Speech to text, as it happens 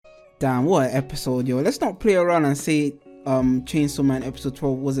Damn, what an episode, yo. Let's not play around and say Chainsaw Man episode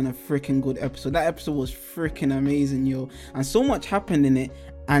 12 wasn't a freaking good episode. That episode was freaking amazing, yo. And so much happened in it,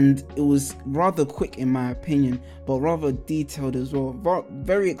 and it was rather quick in my opinion, but rather detailed as well,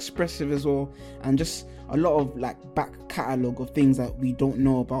 very expressive as well, and just a lot of like back catalogue of things that we don't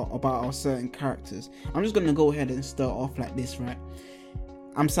know about our certain characters. I'm just gonna go ahead and start off like this, right?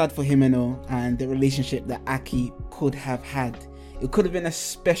 I'm sad for Himeno and the relationship that Aki could have had. It could have been a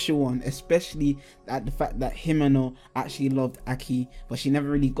special one, especially at the fact that Himeno actually loved Aki, but she never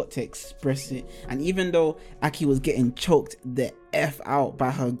really got to express it. And even though Aki was getting choked the F out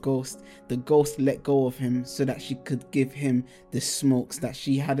by her ghost, the ghost let go of him so that she could give him the smokes that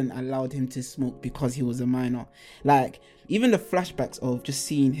she hadn't allowed him to smoke because he was a minor. Like, even the flashbacks of just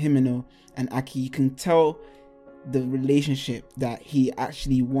seeing Himeno and Aki, you can tell the relationship that he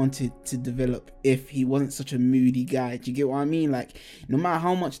actually wanted to develop if he wasn't such a moody guy. Do you get what I mean? Like, no matter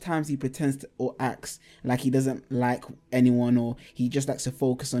how much times he pretends to, or acts like he doesn't like anyone, or he just likes to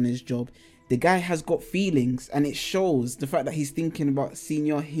focus on his job, the guy has got feelings, and it shows. The fact that he's thinking about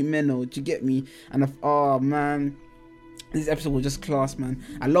Senor Himeno, do you get me? And oh man, this episode was just class, man.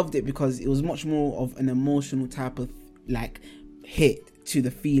 I loved it because it was much more of an emotional type of like hit to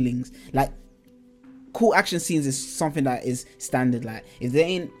the feelings. Like, cool action scenes is something that is standard. Like, if there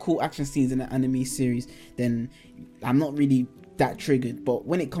ain't cool action scenes in an anime series, then I'm not really that triggered. But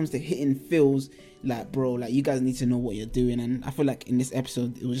when it comes to hitting feels, like, bro, like, you guys need to know what you're doing. And I feel like in this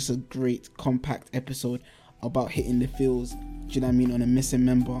episode, it was just a great compact episode about hitting the feels, do you know what I mean, on a missing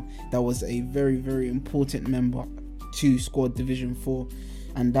member that was a very, very important member to Squad Division 4.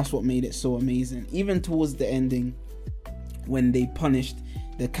 And that's what made it so amazing. Even towards the ending, when they punished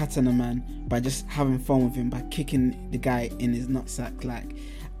the Katana Man by just having fun with him, by kicking the guy in his nutsack, like.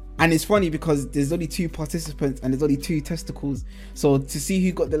 And it's funny because there's only 2 participants and there's only 2 testicles, so to see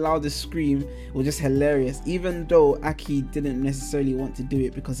who got the loudest scream was just hilarious. Even though Aki didn't necessarily want to do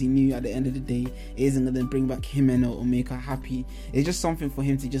it because he knew at the end of the day it isn't going to bring back Himeno or make her happy. It's just something for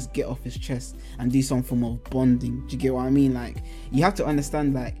him to just get off his chest and do some form of bonding. Do you get what I mean? Like, you have to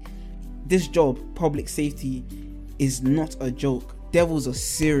understand, like, this job, public safety, is not a joke. Devils are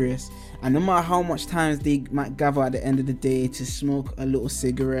serious, and no matter how much times they might gather at the end of the day to smoke a little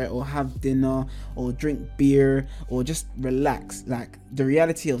cigarette or have dinner or drink beer or just relax, like, the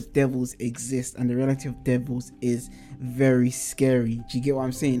reality of devils exists, and the reality of devils is very scary. Do you get what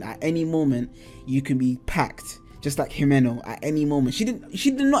I'm saying? At any moment you can be packed, just like Himeno. At any moment, she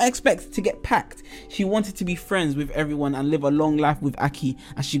did not expect to get packed. She wanted to be friends with everyone and live a long life with Aki,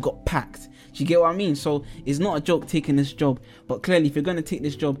 and she got packed. Do you get what I mean? So it's not a joke taking this job, but clearly if you're going to take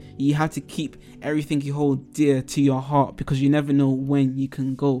this job, you have to keep everything you hold dear to your heart, because you never know when you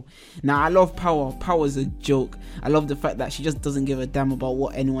can go. Now, I love Power's a joke. I love the fact that she just doesn't give a damn about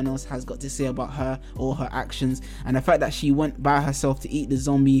what anyone else has got to say about her or her actions, and the fact that she went by herself to eat the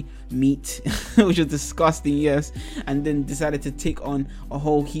zombie meat which was disgusting, yes, and then decided to take on a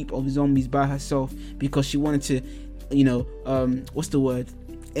whole heap of zombies by herself because she wanted to, you know,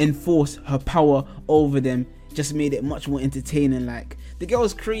 enforce her power over them. Just made it much more entertaining. Like, the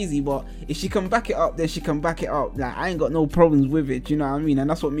girl's crazy, but if she can back it up, then she can back it up. Like, I ain't got no problems with it, you know what I mean? And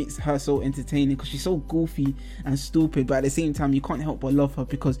that's what makes her so entertaining, because she's so goofy and stupid, but at the same time you can't help but love her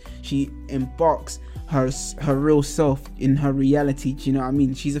because she embarks her real self in her reality. Do you know what I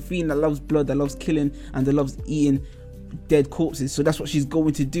mean? She's a fiend that loves blood, that loves killing, and that loves eating dead corpses. So that's what she's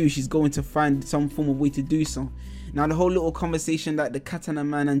going to do. She's going to find some form of way to do so. Now, the whole little conversation that the Katana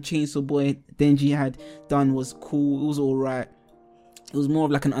Man and Chainsaw Boy Denji had done was cool. It was alright. It was more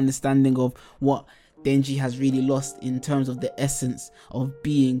of like an understanding of what Denji has really lost in terms of the essence of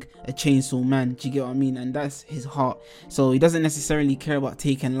being a chainsaw man. Do you get what I mean? And that's his heart. So he doesn't necessarily care about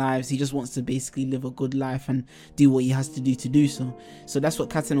taking lives. He just wants to basically live a good life and do what he has to do so. So that's what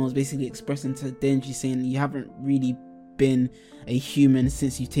Katana was basically expressing to Denji, saying, you haven't really been a human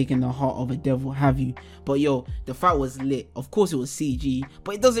since you've taken the heart of a devil, have you? But yo, the fight was lit. Of course it was CG,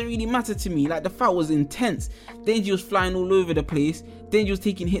 but it doesn't really matter to me. Like, the fight was intense. Denji was flying all over the place. Denji was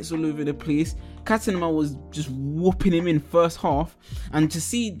taking hits all over the place. Katana was just whooping him in first half, and to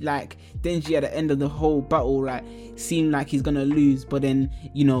see like Denji at the end of the whole battle, like, seemed like he's gonna lose, but then,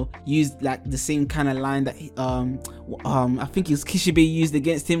 you know, used like the same kind of line that I think it was Kishibe used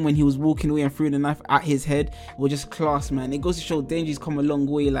against him when he was walking away and threw the knife at his head. Were just class, man. It goes to show Denji's come a long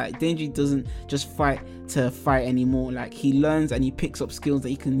way. Like, Denji doesn't just fight to fight anymore. Like, he learns and he picks up skills that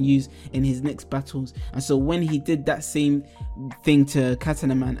he can use in his next battles. And so when he did that same thing to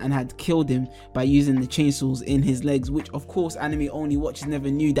Katana Man and had killed him, by using the chainsaws in his legs, which of course anime only watchers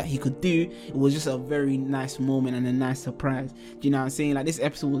never knew that he could do. It was just a very nice moment and a nice surprise. Do you know what I'm saying? Like, this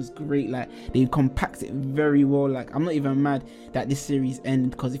episode was great. Like, they compacted it very well. Like, I'm not even mad that this series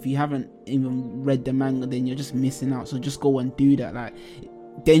ended, because if you haven't even read the manga, then you're just missing out. So just go and do that. Like,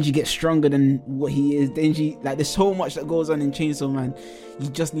 Denji gets stronger than what he is. Denji, like, there's so much that goes on in Chainsaw Man. You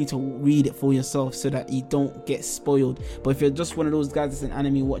just need to read it for yourself so that you don't get spoiled. But if you're just one of those guys that's an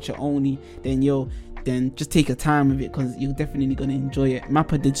anime watcher only, then then just take your time with it, because you're definitely gonna enjoy it.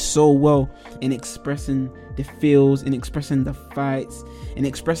 Mappa did so well in expressing the feels, in expressing the fights, in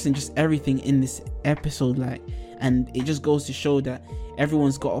expressing just everything in this episode. Like, and it just goes to show that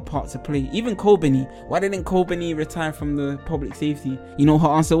everyone's got a part to play. Even Kobeni. Why didn't Kobeni retire from the public safety? You know, her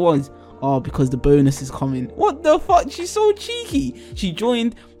answer was, oh, because the bonus is coming. What the fuck? She's so cheeky. She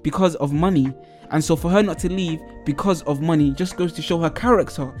joined because of money. And so for her not to leave because of money just goes to show her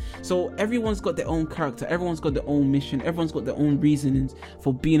character. So everyone's got their own character. Everyone's got their own mission. Everyone's got their own reasonings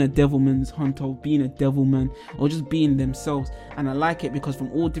for being a devilman's hunter, or being a devilman, or just being themselves. And I like it because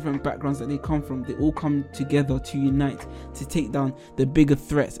from all different backgrounds that they come from, they all come together to unite to take down the bigger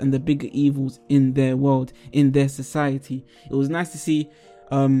threats and the bigger evils in their world, in their society. It was nice to see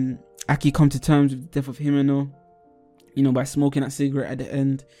Aki come to terms with the death of Himeno, you know, by smoking that cigarette at the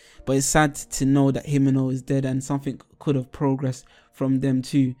end. But it's sad to know that Himeno is dead, and something could have progressed from them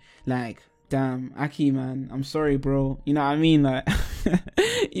too. Like, damn, Aki, man, I'm sorry, bro. You know what I mean? Like,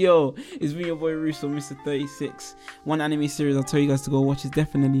 yo, it's me, your boy Russo, Mr. 36. One anime series I'll tell you guys to go watch is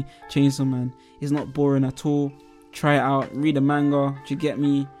definitely Chainsaw Man. It's not boring at all. Try it out. Read the manga. Do you get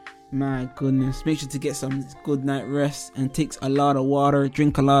me? My goodness. Make sure to get some good night rest and take a lot of water.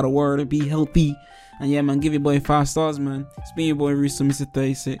 Drink a lot of water. Be healthy. And yeah, man, give your boy 5 stars, man. It's been your boy Russo, Mr.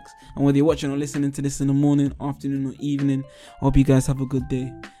 36. And whether you're watching or listening to this in the morning, afternoon, or evening, I hope you guys have a good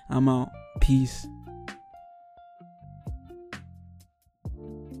day. I'm out. Peace.